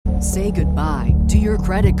Say goodbye to your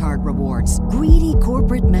credit card rewards. Greedy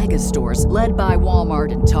corporate mega stores, led by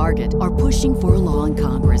Walmart and Target, are pushing for a law in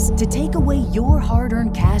Congress to take away your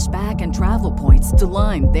hard-earned cash back and travel points to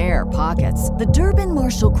line their pockets. The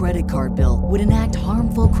Durbin-Marshall credit card bill would enact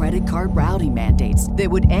harmful credit card routing mandates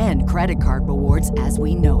that would end credit card rewards as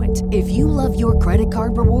we know it. If you love your credit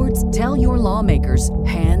card rewards, tell your lawmakers,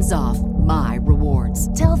 hands off my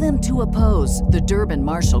rewards. Tell them to oppose the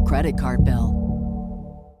Durbin-Marshall credit card bill.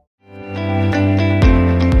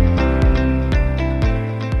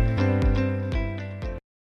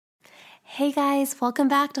 Hey guys, welcome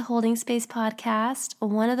back to Holding Space Podcast.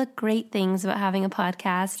 One of the great things about having a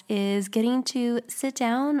podcast is getting to sit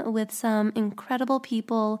down with some incredible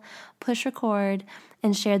people, push record,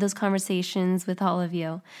 and share those conversations with all of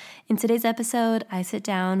you. In today's episode, I sit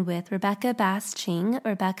down with Rebecca Bass-Ching.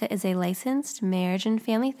 Rebecca is a licensed marriage and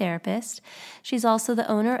family therapist. She's also the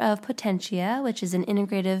owner of Potentia, which is an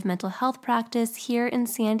integrative mental health practice here in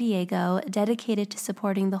San Diego dedicated to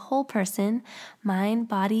supporting the whole person, mind,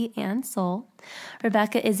 body, and soul.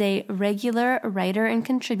 Rebecca is a regular writer and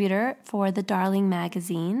contributor for The Darling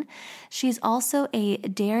magazine. She's also a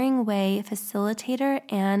Daring Way facilitator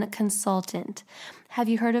and consultant. Have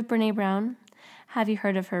you heard of Brené Brown? Have you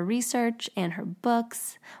heard of her research and her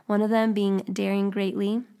books? One of them being Daring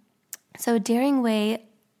Greatly. So Daring Way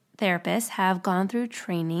therapists have gone through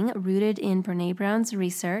training rooted in Brené Brown's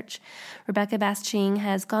research. Rebecca Bass-Ching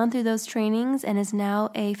has gone through those trainings and is now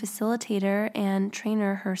a facilitator and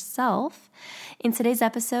trainer herself. In today's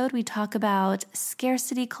episode, we talk about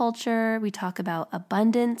scarcity culture, we talk about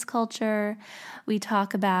abundance culture, we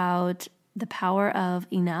talk about the power of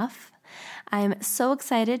enough. I'm so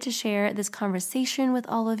excited to share this conversation with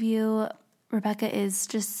all of you. Rebecca is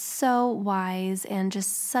just so wise and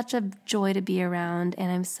just such a joy to be around,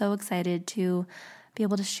 and I'm so excited to be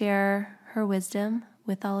able to share her wisdom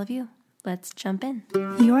with all of you. Let's jump in.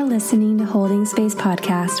 You're listening to Holding Space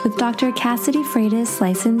Podcast with Dr. Cassidy Freitas,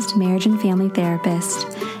 licensed marriage and family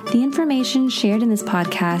therapist. The information shared in this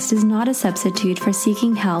podcast is not a substitute for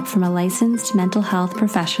seeking help from a licensed mental health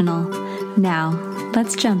professional. Now,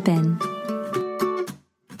 let's jump in.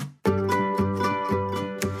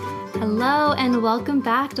 Hello and welcome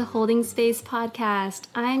back to Holding Space Podcast.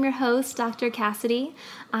 I'm your host, Dr. Cassidy.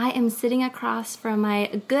 I am sitting across from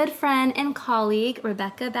my good friend and colleague,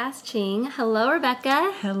 Rebecca Bass-Ching. Hello,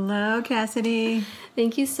 Rebecca. Hello, Cassidy.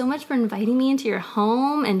 Thank you so much for inviting me into your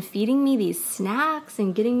home and feeding me these snacks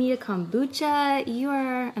and getting me a kombucha. You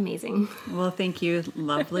are amazing. Well, thank you.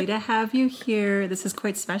 Lovely to have you here. This is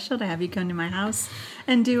quite special to have you come to my house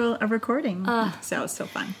and do a recording. So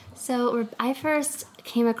fun. So I first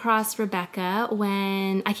came across Rebecca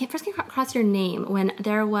when I first came across your name when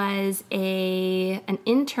there was an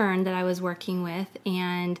intern that I was working with,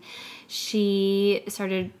 and she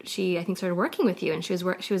started working with you, and she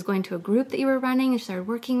was going to a group that you were running, and she started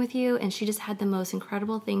working with you, and she just had the most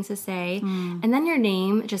incredible things to say. And then your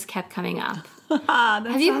name just kept coming up.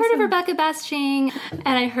 Have you heard of Rebecca Bass-Ching? And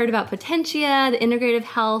I heard about Potentia, the integrative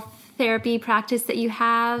health therapy practice that you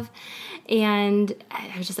have. And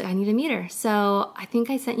I was just like, I need to meet her. So I think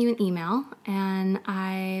I sent you an email, and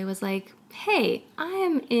I was like, hey, I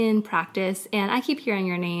am in practice and I keep hearing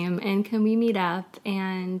your name, and can we meet up?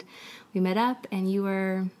 And we met up, and you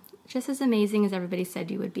were just as amazing as everybody said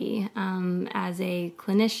you would be, as a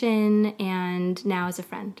clinician and now as a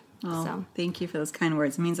friend. Oh, thank you for those kind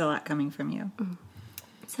words. It means a lot coming from you.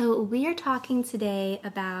 So we are talking today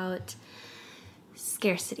about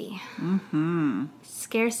scarcity.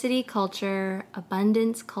 Scarcity culture,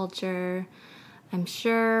 abundance culture. I'm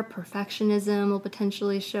sure perfectionism will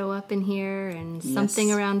potentially show up in here, and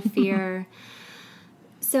something around fear.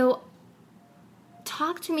 So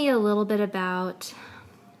talk to me a little bit about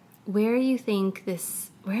where you think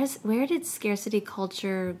where did scarcity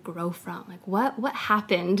culture grow from? Like what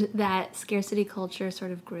happened that scarcity culture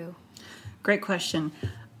sort of grew? Great question.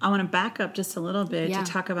 I want to back up just a little bit to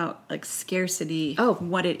talk about like scarcity,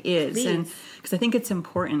 what it is, please. And because I think it's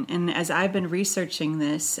important. And as I've been researching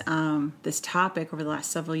this topic over the last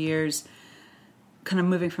several years, kind of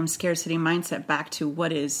moving from scarcity mindset back to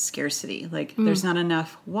what is scarcity. Like there's not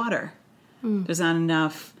enough water, there's not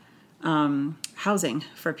enough housing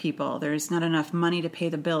for people, there's not enough money to pay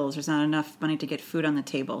the bills, there's not enough money to get food on the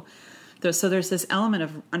table. So there's this element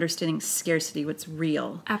of understanding scarcity, what's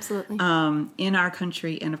real. Absolutely. In our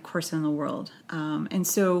country and, of course, in the world. And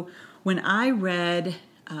so when I read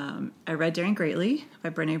Daring Greatly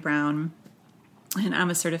by Brené Brown, And I'm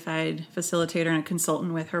a certified facilitator and a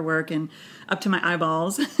consultant with her work and up to my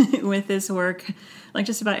eyeballs with this work, like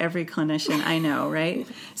just about every clinician I know, right?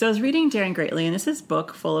 So I was reading Daring Greatly, and this is a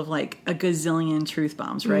book full of like a gazillion truth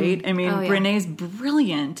bombs, right? I mean, Brené's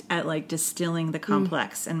brilliant at like distilling the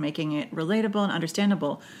complex and making it relatable and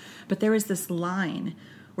understandable. But there was this line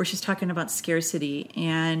where she's talking about scarcity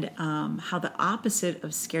and how the opposite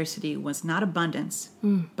of scarcity was not abundance,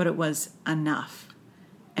 but it was enough.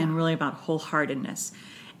 And really about wholeheartedness.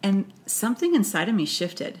 And something inside of me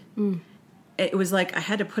shifted. It was like I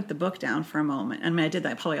had to put the book down for a moment. I mean, I did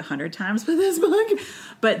that probably 100 times with this book.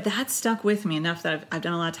 But that stuck with me enough that I've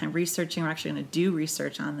done a lot of time researching. We're actually going to do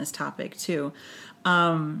research on this topic too.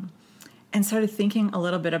 And started thinking a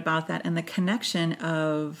little bit about that and the connection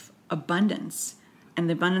of abundance and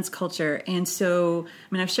the abundance culture. And so,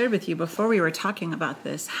 I mean, I've shared with you before we were talking about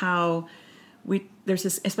this, how there's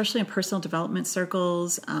this, especially in personal development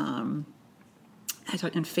circles, I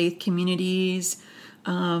talk in faith communities,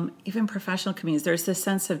 even professional communities. There's this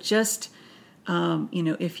sense of just,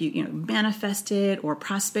 if you manifest it or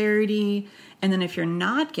prosperity, and then if you're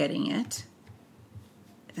not getting it,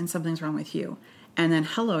 then something's wrong with you. And then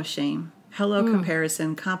hello shame, hello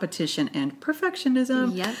comparison, competition, and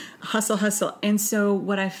perfectionism. Yep. Hustle. And so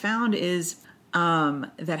what I found is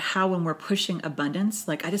that how when we're pushing abundance,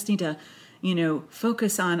 like I just need to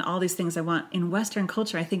focus on all these things I want. In Western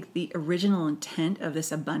culture, I think the original intent of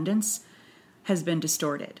this abundance has been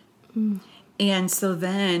distorted. And so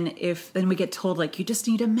then we get told, like, you just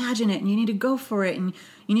need to imagine it and you need to go for it and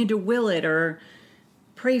you need to will it or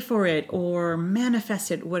pray for it or manifest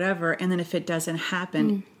it, whatever. And then if it doesn't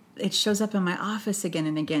happen, it shows up in my office again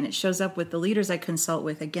and again. It shows up with the leaders I consult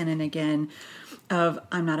with again and again of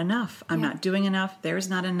I'm not enough. I'm not doing enough. There's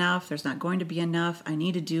not enough. There's not going to be enough. I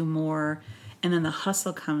need to do more. And then the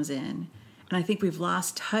hustle comes in. And I think we've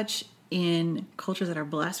lost touch in cultures that are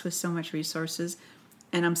blessed with so much resources.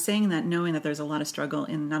 And I'm saying that knowing that there's a lot of struggle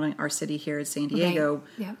in not only our city here in San Diego,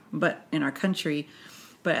 but in our country,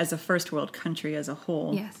 but as a first world country as a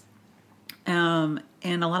whole. Yes. And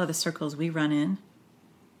a lot of the circles we run in,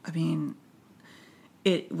 I mean,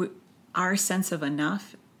 our sense of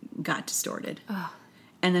enough got distorted.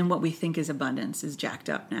 And then what we think is abundance is jacked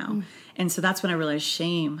up now. And so that's when I realized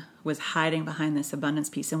shame was hiding behind this abundance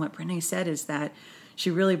piece. And what Brené said is that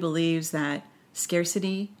she really believes that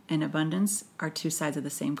scarcity and abundance are two sides of the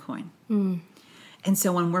same coin. And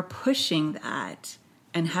so when we're pushing that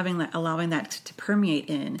and allowing that to permeate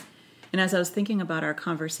in, and as I was thinking about our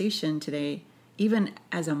conversation today, even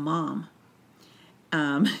as a mom,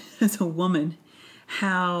 as a woman,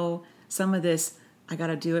 how some of this, I got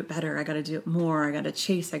to do it better, I got to do it more, I got to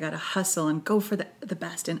chase, I got to hustle and go for the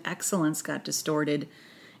best, and excellence got distorted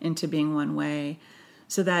into being one way.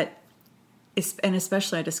 So that, and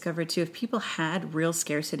especially I discovered too, if people had real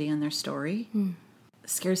scarcity in their story,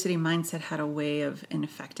 scarcity mindset had a way of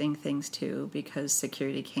infecting things too, because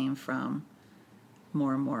security came from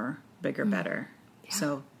more and more, bigger, better. Yeah.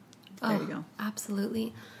 So there you go.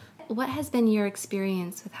 Absolutely. What has been your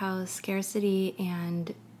experience with how scarcity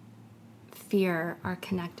and fear are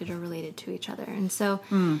connected or related to each other? And so,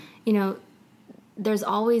 there's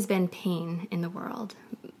always been pain in the world,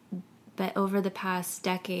 but over the past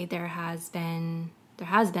decade, there has been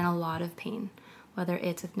a lot of pain, whether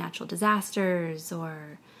it's with natural disasters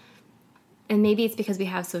and maybe it's because we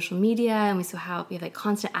have social media and we have like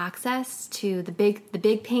constant access to the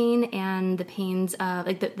big pain and the pains of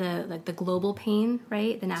like the global pain,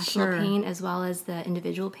 right? The national pain as well as the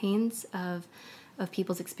individual pains of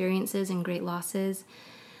people's experiences and great losses.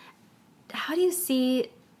 How do you see,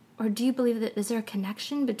 or do you believe that is there a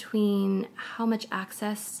connection between how much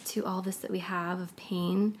access to all this that we have of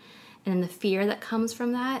pain and the fear that comes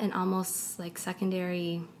from that and almost like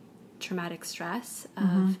secondary traumatic stress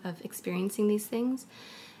of experiencing these things?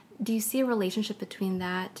 Do you see a relationship between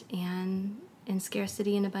that and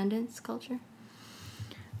scarcity and abundance culture?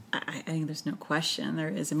 I think there's no question there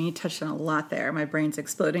is. I mean, you touched on a lot there. My brain's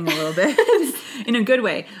exploding a little bit in a good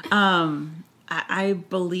way. I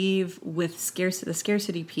believe with the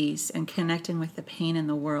scarcity piece and connecting with the pain in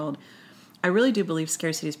the world, I really do believe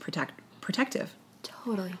scarcity is protective.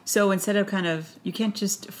 Totally. So instead of you can't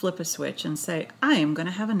just flip a switch and say, I am going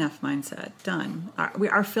to have enough mindset, done.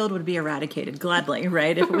 Our field would be eradicated gladly,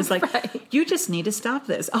 right? If it was like, you just need to stop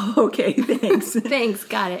this. Oh, okay, thanks. Thanks,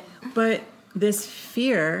 got it. But this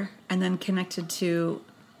fear, and then connected to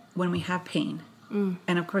when we have pain.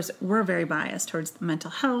 And of course, we're very biased towards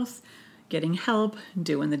mental health, getting help,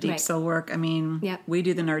 doing the deep soul work. I mean, we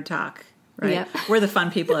do the nerd talk, right? Yep. We're the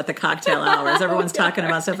fun people at the cocktail hours. Everyone's talking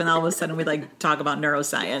about stuff, and all of a sudden we like talk about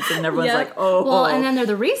neuroscience, and everyone's like, "Oh, well," and then they're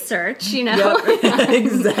the research, Yep.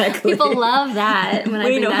 Exactly. People love that when I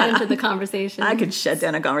bring that into the conversation. I could shut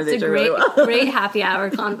down a conversation it's a great, really well. great happy hour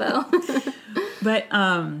convo. But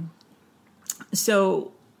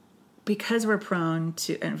so because we're prone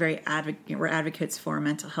to and we're advocates for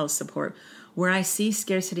mental health support, where I see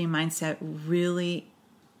scarcity mindset really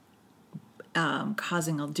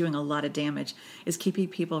doing a lot of damage is keeping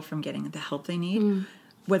people from getting the help they need,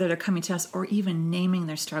 whether they're coming to us or even naming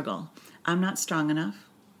their struggle. I'm not strong enough.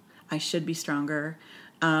 I should be stronger.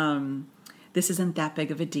 This isn't that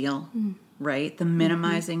big of a deal, right? The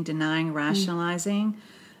minimizing, denying, rationalizing,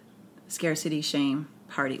 scarcity, shame,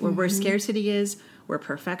 party. Where scarcity is, where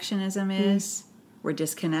perfectionism is, where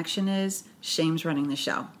disconnection is, shame's running the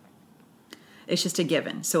show. It's just a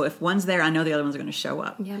given. So if one's there, I know the other ones are going to show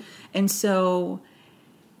up. Yep. And so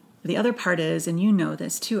the other part is, and you know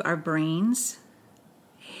this too, our brains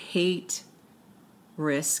hate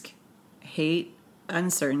risk, hate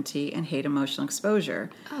uncertainty, and hate emotional exposure.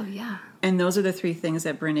 Oh, yeah. And those are the three things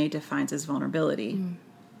that Brené defines as vulnerability.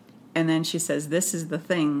 And then she says, this is the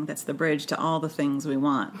thing that's the bridge to all the things we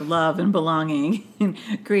want: love and belonging, and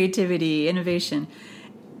creativity, innovation.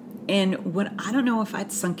 And what I don't know if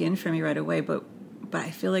it sunk in for me right away, but I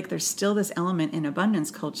feel like there's still this element in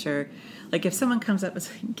abundance culture. Like if someone comes up and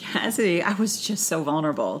says, Cassidy, I was just so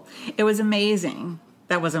vulnerable. It was amazing.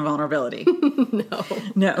 That wasn't vulnerability.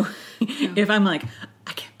 No. If I'm like,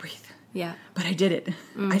 I can't breathe. Yeah. But I did it.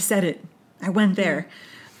 I said it. I went there.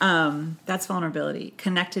 That's vulnerability,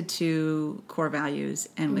 connected to core values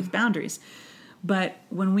and with boundaries. But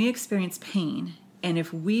when we experience pain, and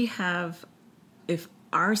if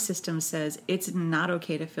our system says it's not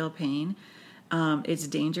okay to feel pain, it's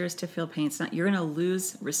dangerous to feel pain. It's not. You're going to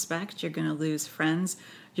lose respect. You're going to lose friends.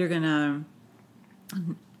 You're going to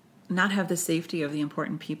not have the safety of the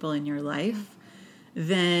important people in your life.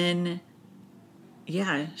 Then,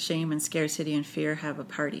 yeah, shame and scarcity and fear have a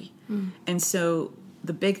party. And so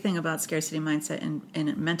the big thing about scarcity mindset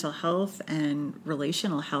and mental health and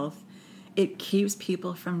relational health, it keeps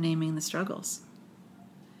people from naming the struggles.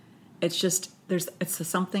 It's just, it's a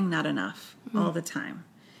something not enough all the time.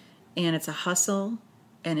 And it's a hustle,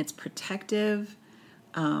 and it's protective,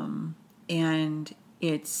 and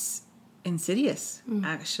it's insidious,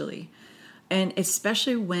 actually. And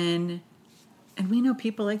especially when, and we know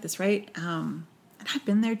people like this, right? And I've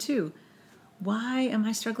been there too. Why am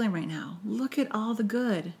I struggling right now? Look at all the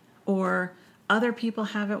good. Or other people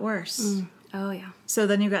have it worse. Oh, yeah. So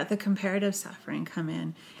then you've got the comparative suffering come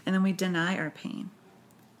in, and then we deny our pain.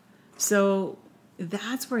 So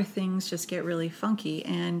that's where things just get really funky,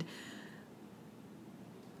 and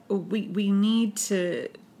we need to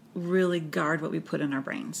really guard what we put in our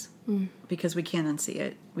brains because we can't unsee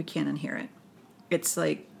it. We can't unhear it. It's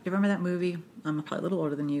like, you remember that movie? I'm probably a little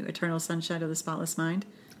older than you. Eternal Sunshine of the Spotless Mind?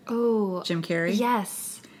 Oh. Jim Carrey?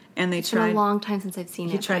 Yes. And It's been a long time since I've seen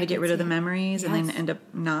it. He tried to get rid of the memories and then end up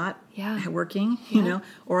not working, you know,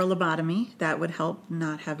 or a lobotomy. That would help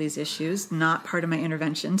not have these issues. Not part of my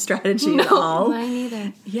intervention strategy at all. No, mine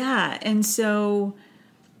either. Yeah. And so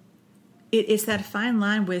it's that fine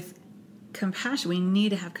line with compassion. We need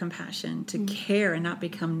to have compassion to care and not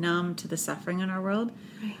become numb to the suffering in our world.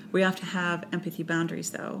 Right. We have to have empathy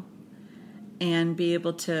boundaries, though, and be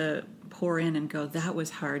able to pour in and go, that was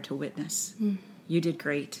hard to witness. You did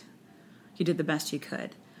great. You did the best you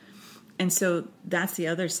could. And so that's the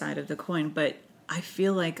other side of the coin. But I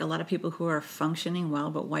feel like a lot of people who are functioning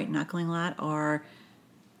well but white-knuckling a lot are,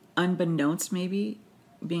 unbeknownst maybe,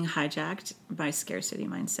 being hijacked by scarcity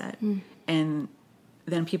mindset. And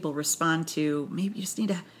then people respond to, maybe you just need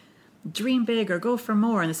to dream big or go for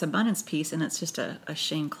more in this abundance piece, and it's just a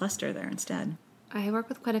shame cluster there instead. I work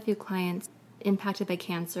with quite a few clients impacted by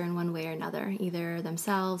cancer in one way or another, either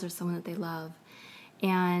themselves or someone that they love.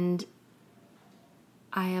 And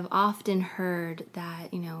I have often heard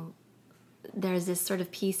that, you know, there's this sort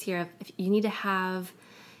of piece here of if you need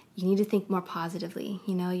to think more positively.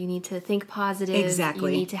 You know, you need to think positive.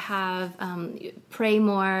 Exactly. You need to have, pray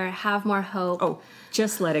more, have more hope. Oh,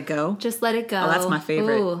 just let it go. Just let it go. Oh, that's my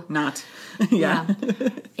favorite. Ooh. Not. Yeah.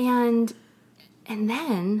 And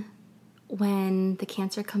then when the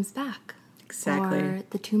cancer comes back. Exactly. Or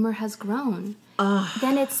the tumor has grown.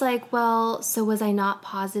 Then it's like, well, so was I not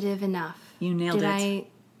positive enough? You nailed it.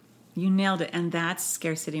 You nailed it. And that's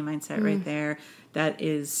scarcity mindset right there. That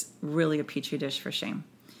is really a petri dish for shame.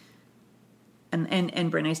 And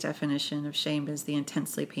Brené's definition of shame is the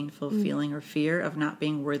intensely painful feeling or fear of not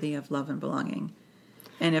being worthy of love and belonging.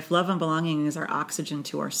 And if love and belonging is our oxygen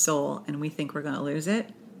to our soul and we think we're going to lose it,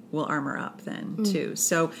 will armor up then too.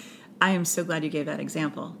 So I am so glad you gave that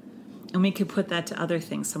example. And we could put that to other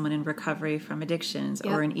things, someone in recovery from addictions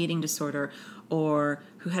or an eating disorder, or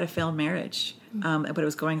who had a failed marriage, but it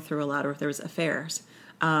was going through a lot, or if there was affairs.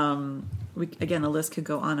 Again, the list could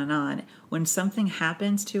go on and on. When something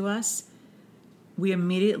happens to us, we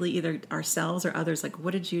immediately, either ourselves or others, like,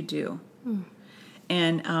 what did you do?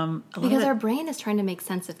 And because our brain is trying to make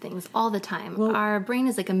sense of things all the time. Well, our brain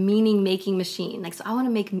is like a meaning-making machine. Like, so I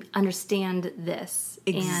want to understand this.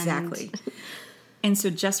 Exactly. And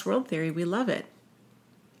so just world theory, we love it.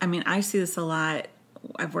 I mean, I see this a lot.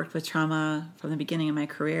 I've worked with trauma from the beginning of my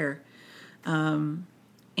career. And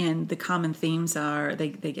the common themes are, they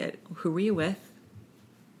get, who were you with?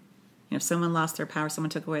 You know, if someone lost their power, someone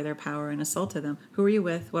took away their power and assaulted them. Who were you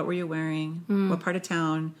with? What were you wearing? What part of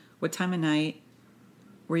town? What time of night?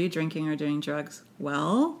 Were you drinking or doing drugs?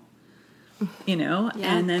 Well, you know,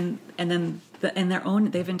 and then in their own,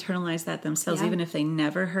 they've internalized that themselves, even if they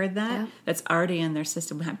never heard that. That's already in their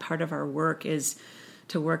system. Part of our work is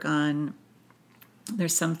to work on.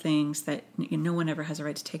 There's some things that no one ever has a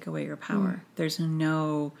right to take away your power. There's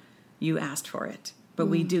no, you asked for it, but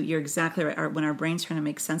we do. You're exactly right. When our brain's trying to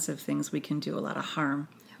make sense of things, we can do a lot of harm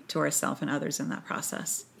to ourselves and others in that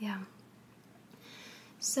process. Yeah.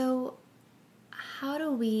 So, how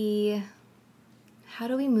do we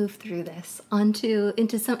move through this into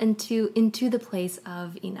the place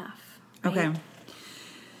of enough? Right? Okay.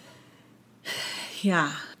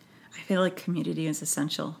 Yeah. I feel like community is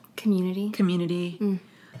essential. Community.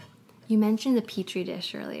 You mentioned the Petri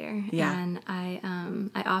dish earlier. Yeah. And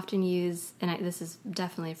I often use, this is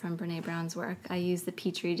definitely from Brene Brown's work, I use the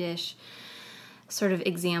Petri dish sort of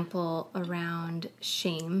example around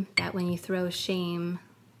shame, that when you throw shame,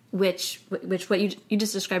 which what you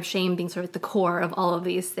just described, shame being sort of at the core of all of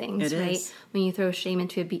these things, right? When you throw shame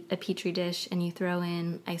into a Petri dish and you throw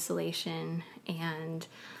in isolation and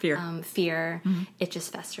fear, it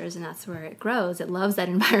just festers, and that's where it grows. It loves that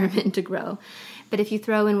environment to grow. But if you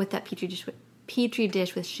throw in with that Petri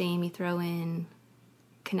dish with shame, you throw in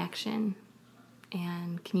connection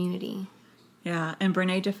and community. Yeah, and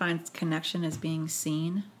Brene defines connection as being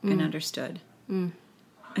seen and understood.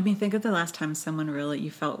 I mean, think of the last time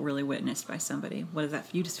you felt really witnessed by somebody. What is that?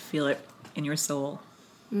 You just feel it in your soul.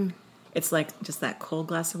 It's like just that cold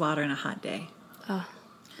glass of water on a hot day.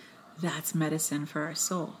 That's medicine for our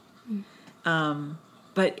soul.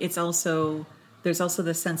 But there's also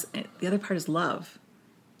the sense, the other part is love.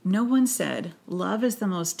 No one said love is the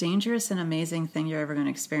most dangerous and amazing thing you're ever going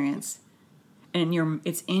to experience. And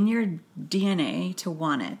it's in your DNA to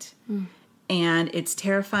want it. And it's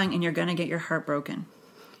terrifying, and you're going to get your heart broken.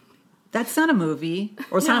 That's not a movie,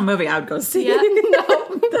 or it's not a movie I would go see. Yeah,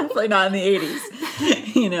 no. Definitely not in the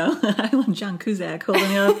 80s. You know, I want John Cusack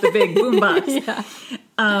holding up the big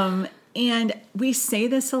boombox. And we say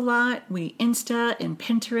this a lot. We Insta and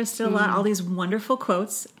Pinterest a lot. All these wonderful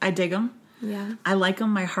quotes. I dig them. Yeah, I like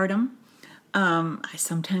them. I heart them. I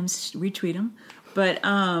sometimes retweet them. But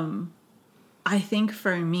I think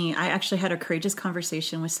for me, I actually had a courageous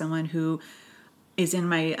conversation with someone who is in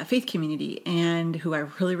my faith community and who I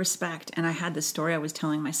really respect. And I had this story I was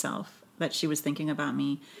telling myself that she was thinking about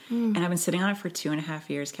me. And I've been sitting on it for 2.5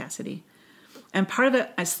 years, Cassidy. And part of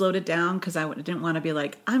it, I slowed it down because I didn't want to be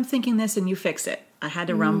like, I'm thinking this and you fix it. I had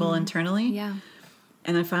to rumble internally. Yeah.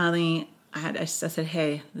 And then finally, I said,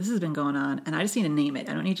 hey, this has been going on and I just need to name it.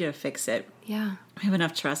 I don't need you to fix it. Yeah. I have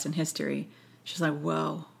enough trust in history. She's like,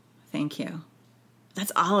 whoa, thank you.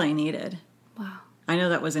 That's all I needed. Wow. I know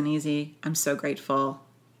that wasn't easy. I'm so grateful.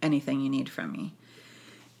 Anything you need from me.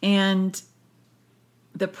 And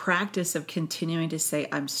the practice of continuing to say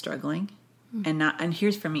I'm struggling and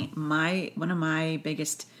here's for me, one of my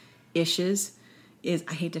biggest issues is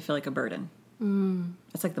I hate to feel like a burden.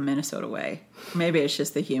 That's like the Minnesota way. Maybe it's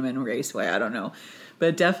just the human race way. I don't know.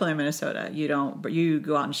 But definitely Minnesota. You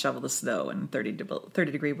go out and shovel the snow in 30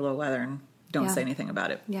 degree below weather and don't say anything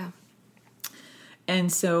about it. Yeah.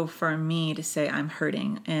 And so for me to say I'm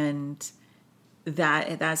hurting, and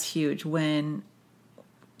that's huge. When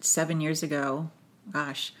 7 years ago,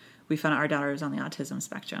 we found out our daughter was on the autism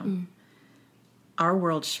spectrum. Our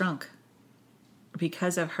world shrunk.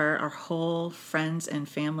 Because of her, our whole friends and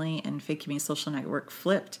family and faith community social network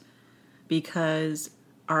flipped because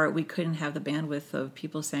we couldn't have the bandwidth of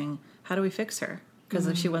people saying, how do we fix her? Because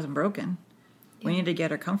if she wasn't broken, we needed to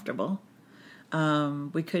get her comfortable.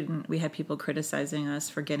 We had people criticizing us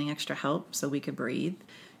for getting extra help so we could breathe.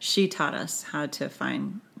 She taught us how to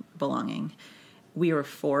find belonging. We were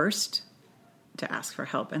forced to ask for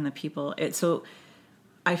help, and so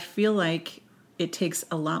I feel like it takes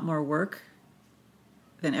a lot more work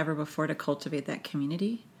than ever before to cultivate that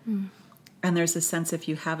community. And there's a sense if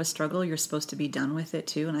you have a struggle, you're supposed to be done with it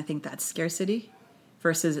too. And I think that's scarcity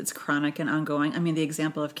versus it's chronic and ongoing. I mean, the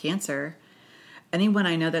example of cancer, anyone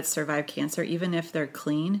I know that survived cancer, even if they're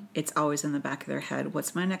clean, it's always in the back of their head.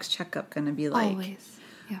 What's my next checkup going to be like? Always.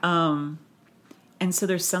 Yeah. And so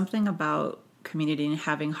there's something about community and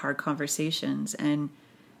having hard conversations. And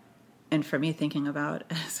for me, thinking about,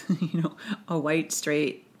 as a white,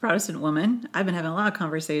 straight Protestant woman, I've been having a lot of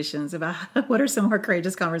conversations about what are some more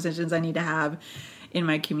courageous conversations I need to have in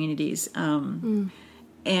my communities. And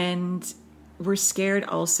we're scared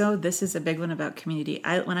also. This is a big one about community.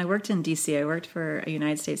 When I worked in D.C., I worked for a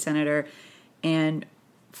United States senator, and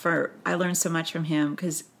I learned so much from him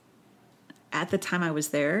because at the time I was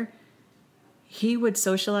there, he would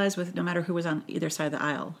socialize with no matter who was on either side of the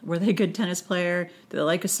aisle. Were they a good tennis player? Did they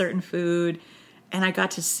like a certain food? And I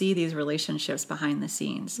got to see these relationships behind the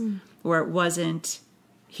scenes where it wasn't,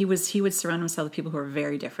 he would surround himself with people who were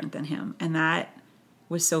very different than him. And that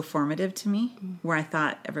was so formative to me, where I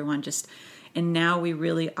thought everyone and now we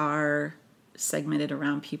really are segmented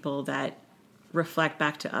around people that reflect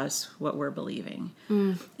back to us what we're believing.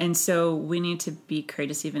 And so we need to be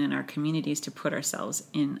courageous even in our communities to put ourselves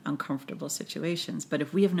in uncomfortable situations. But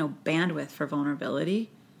if we have no bandwidth for vulnerability,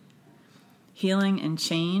 healing and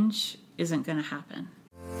change isn't going to happen.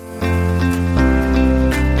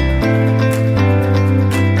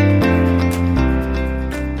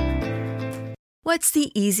 What's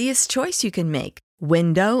the easiest choice you can make?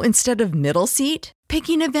 Window instead of middle seat?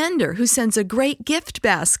 Picking a vendor who sends a great gift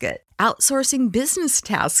basket? Outsourcing business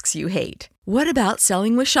tasks you hate? What about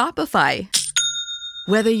selling with Shopify?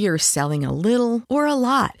 Whether you're selling a little or a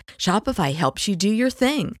lot, Shopify helps you do your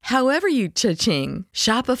thing, however you cha-ching.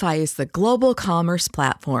 Shopify is the global commerce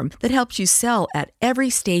platform that helps you sell at every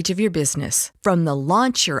stage of your business. From the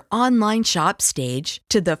launch your online shop stage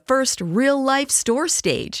to the first real-life store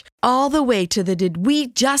stage, all the way to the did we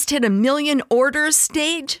just hit 1 million orders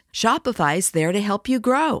stage. Shopify's there to help you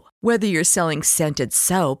grow. Whether you're selling scented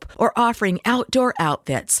soap or offering outdoor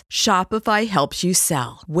outfits, Shopify helps you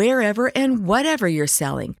sell. Wherever and whatever you're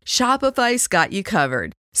selling, Shopify's got you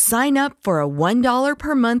covered. Sign up for a $1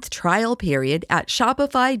 per month trial period at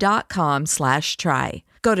shopify.com/try.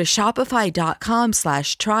 Go to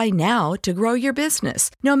shopify.com/try now to grow your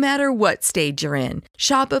business, no matter what stage you're in.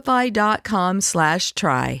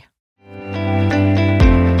 Shopify.com/try.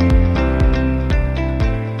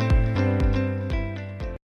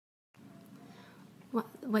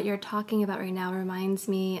 What you're talking about right now reminds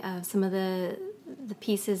me of some of the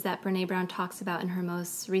pieces that Brene Brown talks about in her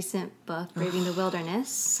most recent book, Braving the Wilderness.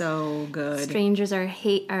 So good. Strangers are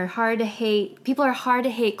hard to hate. People are hard to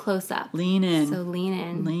hate close up. Lean in. So lean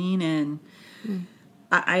in. Lean in.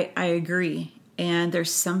 I agree. And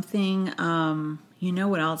there's something, you know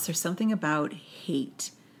what else? There's something about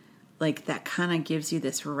hate. Like that kind of gives you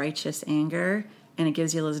this righteous anger, and it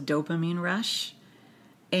gives you this dopamine rush.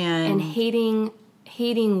 And hating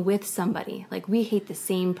with somebody. Like we hate the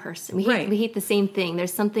same person. We hate the same thing.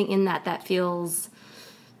 There's something in that feels...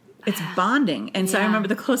 It's bonding. And so I remember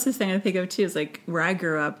the closest thing I think of too is like where I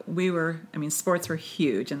grew up, sports were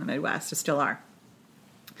huge in the Midwest, or still are.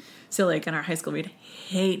 So like in our high school, we'd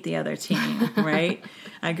hate the other team, right?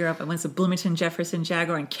 I grew up, I went to Bloomington, Jefferson,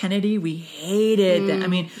 Jaguar, and Kennedy. We hated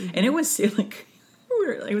them. And it was like,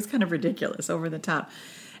 it was kind of ridiculous, over the top.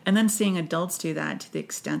 And then seeing adults do that to the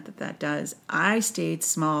extent that does, I stayed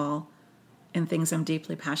small in things I'm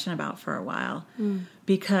deeply passionate about for a while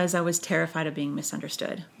because I was terrified of being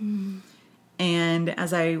misunderstood. And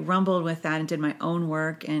as I rumbled with that and did my own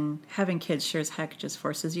work, and having kids sure as heck just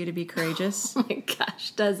forces you to be courageous. Oh my gosh,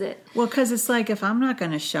 does it? Well, because it's like if I'm not going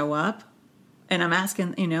to show up and I'm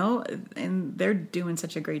asking, and they're doing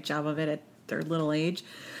such a great job of it at their little age,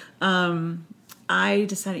 I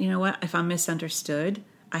decided, you know what, if I'm misunderstood,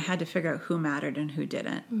 I had to figure out who mattered and who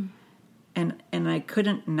didn't. And I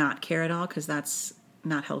couldn't not care at all because that's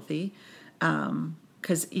not healthy.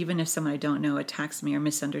 Because even if someone I don't know attacks me or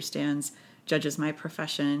misunderstands, judges my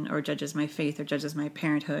profession or judges my faith or judges my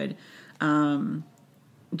parenthood,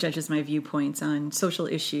 judges my viewpoints on social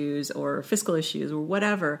issues or fiscal issues or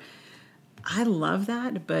whatever, I love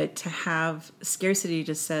that. But to have scarcity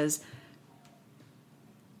just says,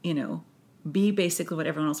 be basically what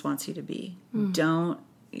everyone else wants you to be. Don't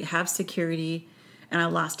have security. And I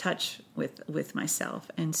lost touch with myself.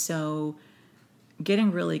 And so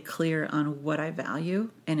getting really clear on what I value,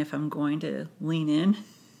 and if I'm going to lean in,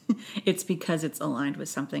 it's because it's aligned with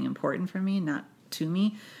something important for me, not to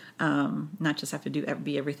me, not just have to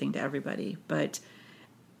be everything to everybody. But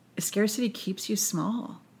scarcity keeps you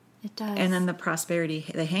small. It does. And then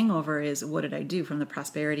the hangover is, what did I do from the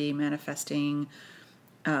prosperity manifesting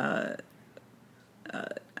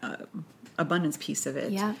abundance piece of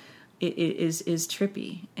it, Yeah. it is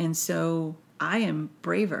trippy. And so I am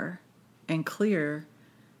braver and clear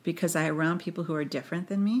because I'm around people who are different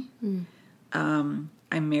than me.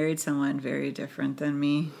 I married someone very different than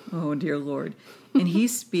me. Oh, dear Lord. And he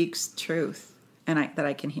speaks truth, and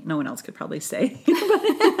no one else could probably say.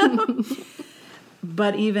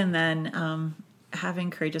 But even then,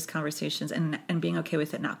 having courageous conversations and being okay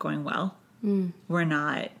with it not going well.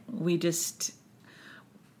 We just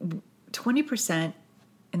 20%,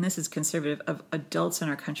 and this is conservative, of adults in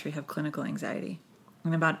our country have clinical anxiety.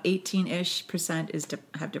 And about 18-ish%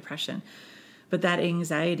 have depression. But that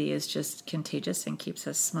anxiety is just contagious and keeps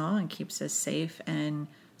us small and keeps us safe. And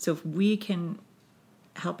so if we can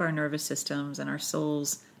help our nervous systems and our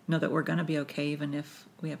souls know that we're going to be okay, even if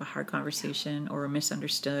we have a hard conversation or we're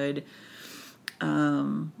misunderstood.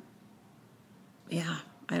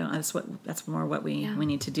 That's more what we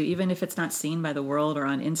need to do, even if it's not seen by the world or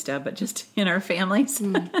on Insta, but just in our families.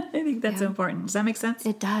 I think that's important. Does that make sense?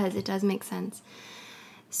 It does. It does make sense.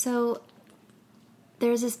 So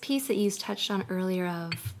there's this piece that you touched on earlier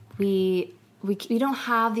of we don't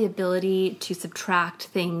have the ability to subtract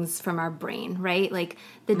things from our brain, right? Like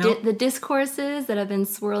the discourses that have been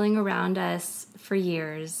swirling around us for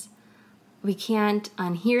years, we can't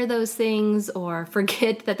unhear those things or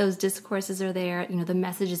forget that those discourses are there. You know, the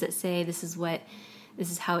messages that say this is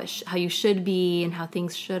how you should be and how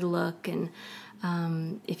things should look, and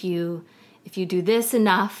if you do this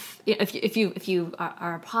enough, if you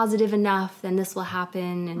are positive enough, then this will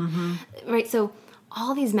happen, and right. So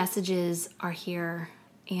all these messages are here,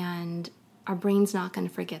 and our brain's not going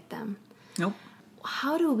to forget them. Nope.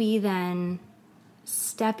 How do we then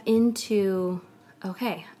step into,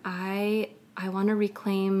 okay, I want to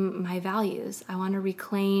reclaim my values. I want to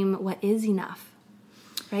reclaim what is enough,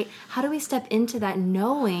 right? How do we step into that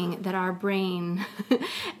knowing that our brain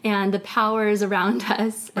and the powers around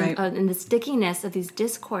us and the stickiness of these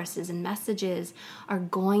discourses and messages are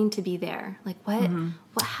going to be there? Like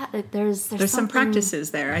there's some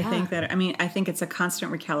practices there. Yeah. I think it's a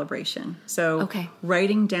constant recalibration. So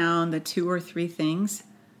writing down the 2 or 3 things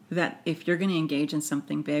that if you're going to engage in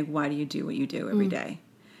something big, why do you do what you do every day?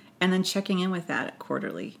 And then checking in with that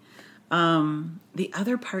quarterly. The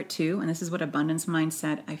other part too, and this is what abundance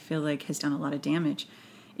mindset I feel like has done a lot of damage,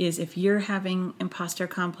 is if you're having imposter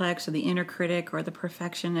complex or the inner critic or the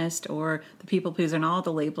perfectionist or the people pleaser and all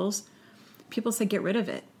the labels, people say get rid of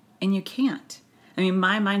it, and you can't. I mean,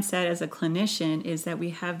 my mindset as a clinician is that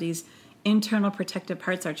we have these internal protective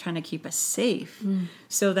parts that are trying to keep us safe.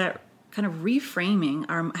 So that kind of reframing,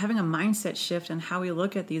 having a mindset shift on how we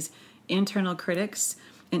look at these internal critics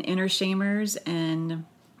and inner shamers and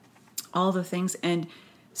all the things, and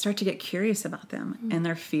start to get curious about them and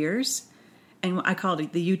their fears. And I call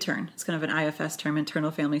it the U-turn. It's kind of an IFS term,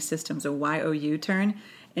 internal family systems, a YOU turn.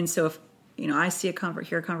 And so if I see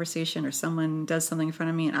hear a conversation or someone does something in front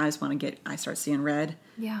of me and I start seeing red.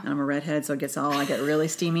 Yeah. And I'm a redhead, so I get really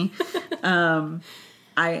steamy. I'm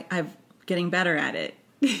getting better at it.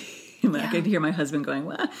 I could hear my husband going,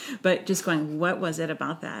 "What?" But just going, what was it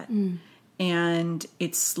about that? And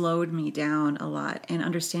it slowed me down a lot, and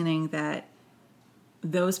understanding that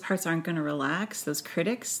those parts aren't going to relax, those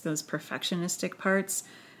critics, those perfectionistic parts,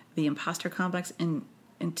 the imposter complex,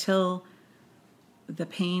 until the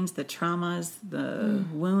pains, the traumas, the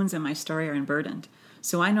wounds in my story are unburdened.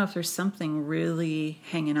 So I know if there's something really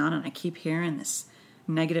hanging on and I keep hearing this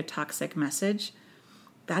negative, toxic message,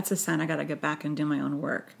 that's a sign I got to get back and do my own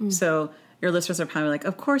work. So your listeners are probably like,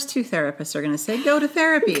 of course 2 therapists are going to say, go to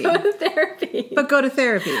therapy. Go to therapy. But go to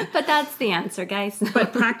therapy. But that's the answer, guys.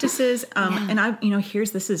 But practices,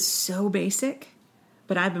 this is so basic,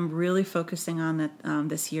 but I've been really focusing on that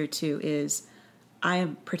this year too, is I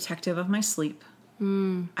am protective of my sleep.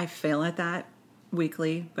 I fail at that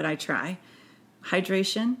weekly, but I try.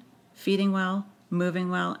 Hydration, feeding well, moving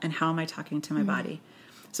well, and how am I talking to my body?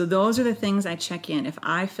 So those are the things I check in. If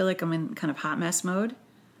I feel like I'm in kind of hot mess mode,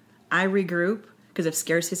 I regroup, because if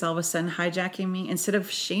scarcity is all of a sudden hijacking me, instead of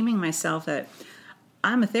shaming myself that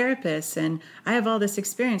I'm a therapist and I have all this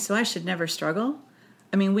experience, so I should never struggle.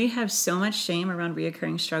 I mean, we have so much shame around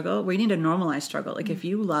reoccurring struggle. We need to normalize struggle. Like if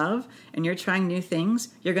you love and you're trying new things,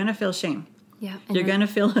 you're going to feel shame. Yeah. You're going to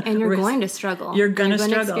feel... And you're going to struggle. You're going to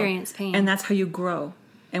struggle. Experience pain. And that's how you grow.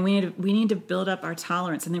 And we need to build up our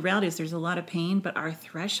tolerance. And the reality is there's a lot of pain, but our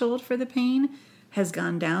threshold for the pain has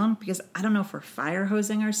gone down, because I don't know if we're fire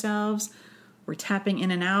hosing ourselves, we're tapping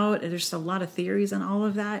in and out. There's a lot of theories on all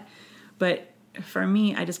of that. But for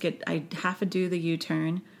me, I have to do the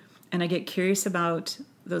U-turn, and I get curious about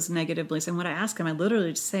those negative beliefs. And when I ask them, I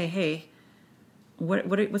literally just say, hey,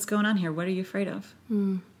 what's going on here? What are you afraid of?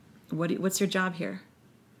 What's your job here?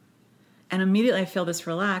 And immediately I feel this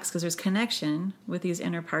relax because there's connection with these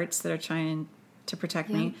inner parts that are trying to protect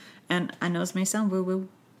me. And I know this may sound woo-woo.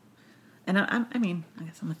 And I mean, I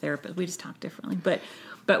guess I'm a therapist. We just talk differently.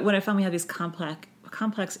 But what I found, we have these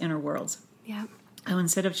complex inner worlds. Yeah. And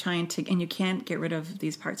instead of trying to, and you can't get rid of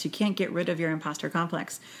these parts. You can't get rid of your imposter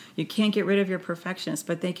complex. You can't get rid of your perfectionist,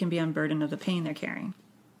 but they can be unburdened of the pain they're carrying.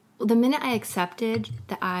 Well, the minute I accepted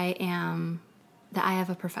that I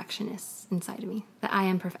have a perfectionist inside of me, that I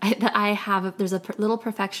am there's a little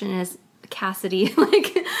perfectionist, Cassidy,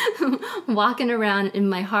 like walking around in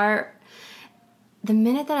my heart. The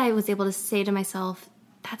minute that I was able to say to myself,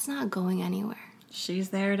 that's not going anywhere.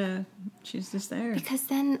 She's just there. Because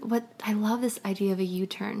then I love this idea of a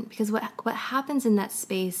U-turn, because what happens in that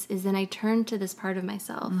space is then I turn to this part of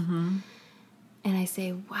myself and I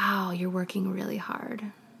say, wow, you're working really hard.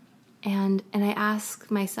 And I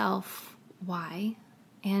ask myself, why?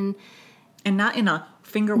 And not in a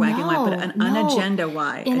finger-wagging way, but an agenda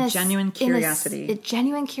why. A genuine curiosity. A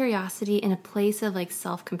genuine curiosity in a place of, like,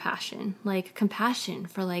 self-compassion. Like, compassion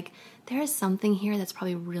for, like, there is something here that's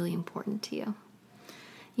probably really important to you.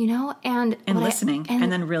 You know? And listening.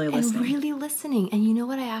 And then really listening. And really listening. And you know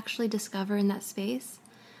what I actually discover in that space?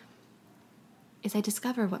 Is I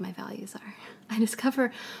discover what my values are. I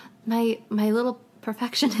discover my little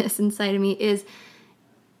perfectionist inside of me is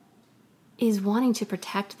wanting to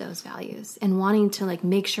protect those values and wanting to, like,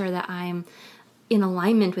 make sure that I'm in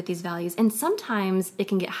alignment with these values. And sometimes it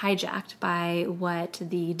can get hijacked by what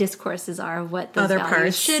the discourses are of what those other values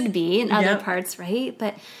parts should be and other parts, right?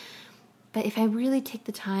 But if I really take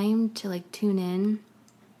the time to, like, tune in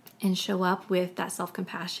and show up with that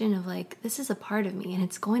self-compassion of, like, this is a part of me and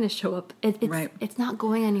it's going to show up. It's not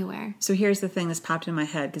going anywhere. So here's the thing that's popped in my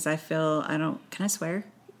head because can I swear?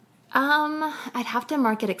 I'd have to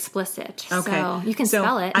mark it explicit. Okay. So you can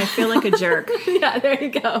spell it. I feel like a jerk. Yeah, there you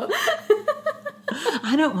go.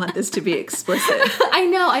 I don't want this to be explicit. I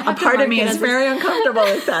know. A part of me is very uncomfortable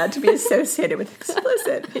with that, to be associated with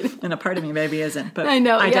explicit. And a part of me maybe isn't. But I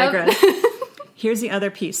know. I digress. Here's the other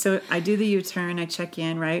piece. So I do the U-turn. I check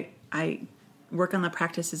in, right? I work on the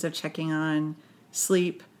practices of checking on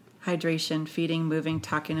sleep, hydration, feeding, moving,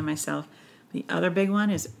 talking to myself. The other big one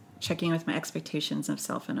is checking with my expectations of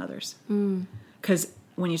self and others. Because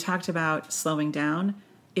when you talked about slowing down,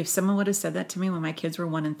 if someone would have said that to me when my kids were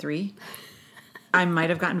 1 and 3, I might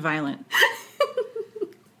have gotten violent.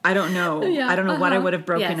 I don't know. Yeah, I don't know what I would have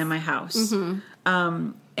broken in my house.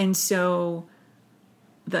 And so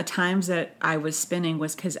the times that I was spinning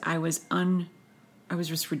was because I was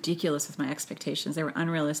just ridiculous with my expectations. They were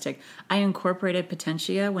unrealistic. I incorporated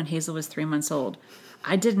Potentia when Hazel was 3 months old.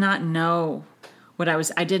 I did not know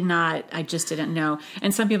I just didn't know.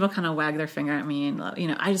 And some people kind of wag their finger at me and, you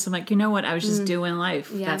know, I'm like, you know what? I was just doing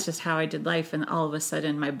life. Yeah. That's just how I did life. And all of a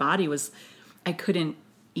sudden my body I couldn't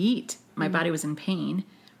eat. My body was in pain.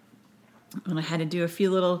 And I had to do a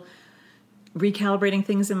few little recalibrating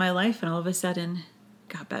things in my life. And all of a sudden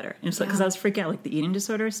got better. And it's like, because I was freaking out, like the eating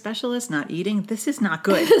disorder specialist, not eating. This is not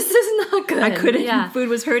good. This is not good. I couldn't. Food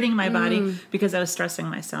was hurting my body because I was stressing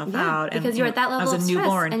myself out. Because you're at that level of stress,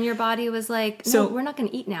 newborn. And your body was like, no, we're not going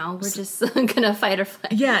to eat now. We're just going to fight or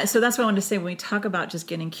flight. Yeah, so that's what I wanted to say when we talk about just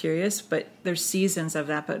getting curious, but there's seasons of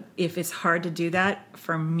that. But if it's hard to do that,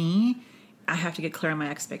 for me, I have to get clear on my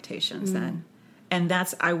expectations then. And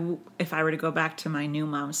that's, if I were to go back to my new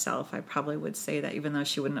mom self, I probably would say that, even though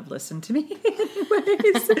she wouldn't have listened to me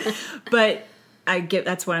anyways. But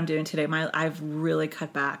that's what I'm doing today. I've really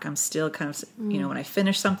cut back. I'm still kind of, when I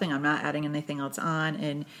finish something, I'm not adding anything else on.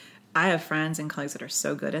 And I have friends and colleagues that are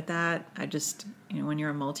so good at that. I just, when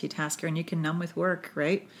you're a multitasker and you can numb with work,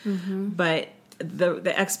 right? But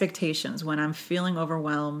the expectations, when I'm feeling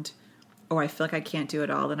overwhelmed, or I feel like I can't do it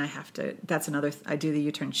all, then I do the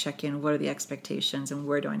U-turn check-in. What are the expectations and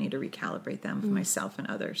where do I need to recalibrate them for myself and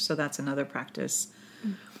others? So that's another practice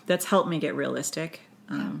that's helped me get realistic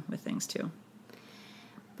with things too.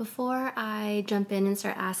 Before I jump in and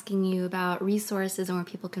start asking you about resources and where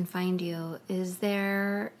people can find you, is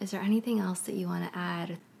there anything else that you want to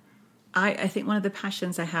add? I think one of the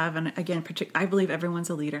passions I have, and again, I believe everyone's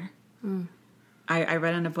a leader. I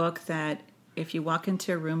read in a book that if you walk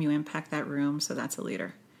into a room, you impact that room, so that's a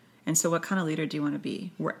leader. And so what kind of leader do you want to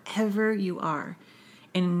be? Wherever you are.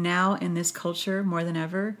 And now in this culture, more than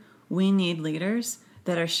ever, we need leaders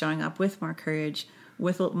that are showing up with more courage,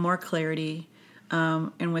 with more clarity,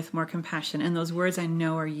 and with more compassion. And those words I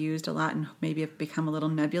know are used a lot and maybe have become a little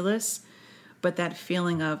nebulous, but that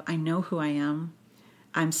feeling of, I know who I am,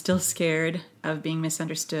 I'm still scared of being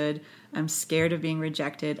misunderstood. I'm scared of being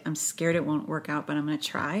rejected. I'm scared it won't work out, but I'm going to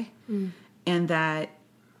try. And that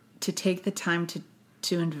to take the time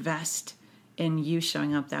to invest in you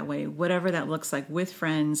showing up that way, whatever that looks like, with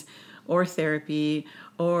friends or therapy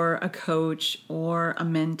or a coach or a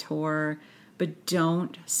mentor, but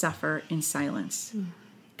don't suffer in silence,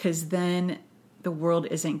 because then the world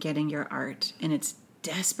isn't getting your art, and it's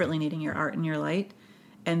desperately needing your art and your light.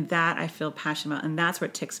 And that I feel passionate about. And that's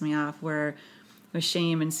what ticks me off, where with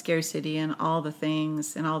shame and scarcity and all the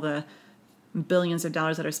things and all the billions of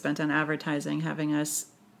dollars that are spent on advertising, having us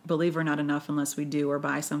believe we're not enough unless we do or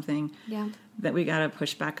buy something, that we got to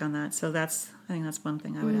push back on that. So I think that's one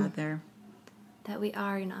thing I would add there. That we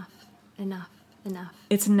are enough.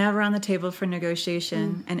 It's never on the table for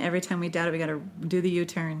negotiation. And every time we doubt it, we got to do the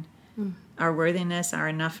U-turn. Our worthiness,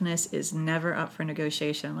 our enoughness is never up for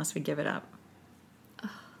negotiation unless we give it up.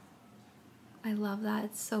 I love that.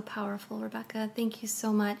 It's so powerful, Rebecca. Thank you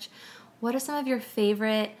so much. What are some of your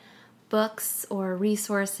favorite books or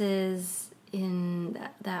resources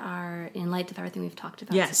that are in light of everything we've talked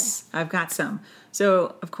about Yes, today? I've got some.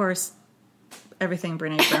 So, of course, everything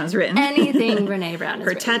Brené Brown's written. Anything Brené Brown has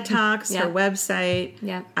her written. TED Talks, her website.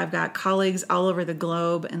 Yep. I've got colleagues all over the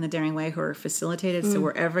globe in the Daring Way who are facilitated. So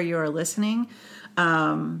wherever you are listening,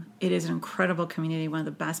 it is an incredible community. One of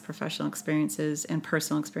the best professional experiences and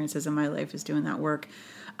personal experiences in my life is doing that work.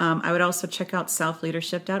 I would also check out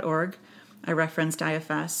selfleadership.org. I referenced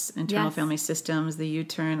IFS, Internal Family Systems, the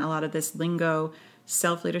U-turn, a lot of this lingo,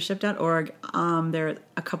 selfleadership.org. There are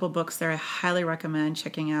a couple books there I highly recommend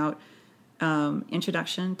checking out.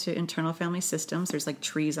 Introduction to Internal Family Systems. There's like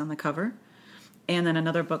trees on the cover. And then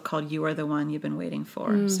another book called You Are the One You've Been Waiting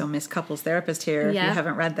For. So Miss Couples Therapist here, if you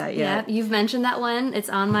haven't read that yet. Yeah, you've mentioned that one. It's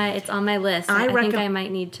on my list. I think I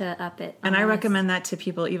might need to up it. And I recommend that to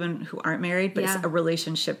people even who aren't married, but it's a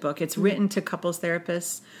relationship book. It's written to couples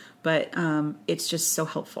therapists, but it's just so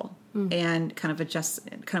helpful. And kind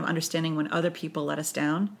of understanding when other people let us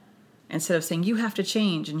down. Instead of saying, you have to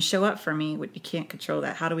change and show up for me, you can't control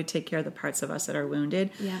that. How do we take care of the parts of us that are wounded?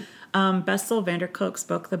 Bessel van der Kolk's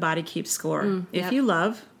book, The Body Keeps Score. If you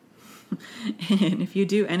love, and if you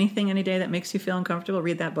do anything any day that makes you feel uncomfortable,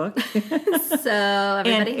 read that book. So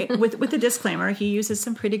everybody. And with the disclaimer, he uses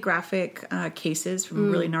some pretty graphic cases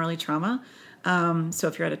from really gnarly trauma. So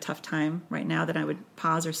if you're at a tough time right now, then I would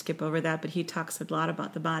pause or skip over that. But he talks a lot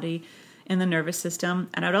about the body and the nervous system.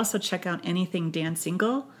 And I would also check out anything Dan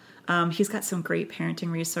Siegel. He's got some great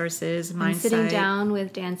parenting resources. I'm sitting down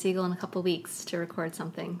with Dan Siegel in a couple weeks to record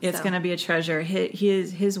something. It's going to be a treasure.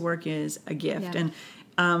 His work is a gift. And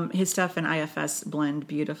his stuff and IFS blend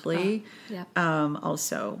beautifully.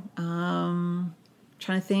 Also, trying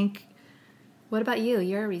to think. What about you?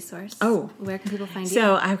 You're a resource. Where can people find you?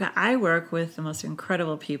 So I work with the most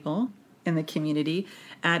incredible people in the community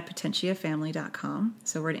at potentiafamily.com.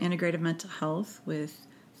 So we're an integrative mental health with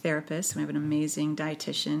therapists. We have an amazing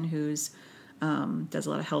dietitian who's does a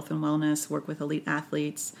lot of health and wellness, work with elite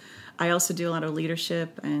athletes. I also do a lot of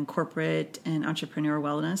leadership and corporate and entrepreneur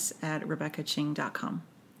wellness at RebeccaChing.com.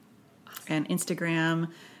 Awesome. And Instagram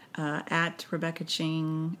at Rebecca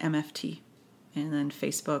Ching MFT. And then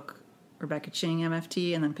Facebook, Rebecca Ching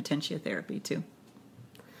MFT, and then Potentia Therapy too.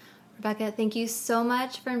 Rebecca, thank you so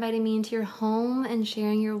much for inviting me into your home and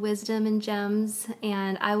sharing your wisdom and gems.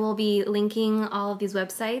 And I will be linking all of these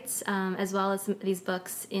websites as well as some of these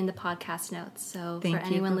books in the podcast notes. So for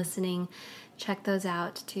anyone listening, check those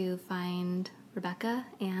out to find Rebecca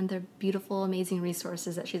and the beautiful, amazing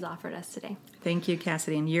resources that she's offered us today. Thank you,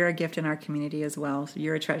 Cassidy. And you're a gift in our community as well. So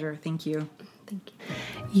you're a treasure. Thank you. Thank you.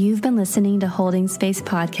 You've been listening to Holding Space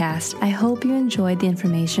Podcast. I hope you enjoyed the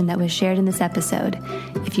information that was shared in this episode.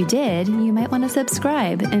 If you did, you might want to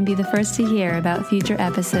subscribe and be the first to hear about future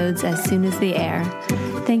episodes as soon as they air.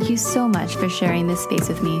 Thank you so much for sharing this space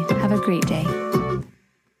with me. Have a great day.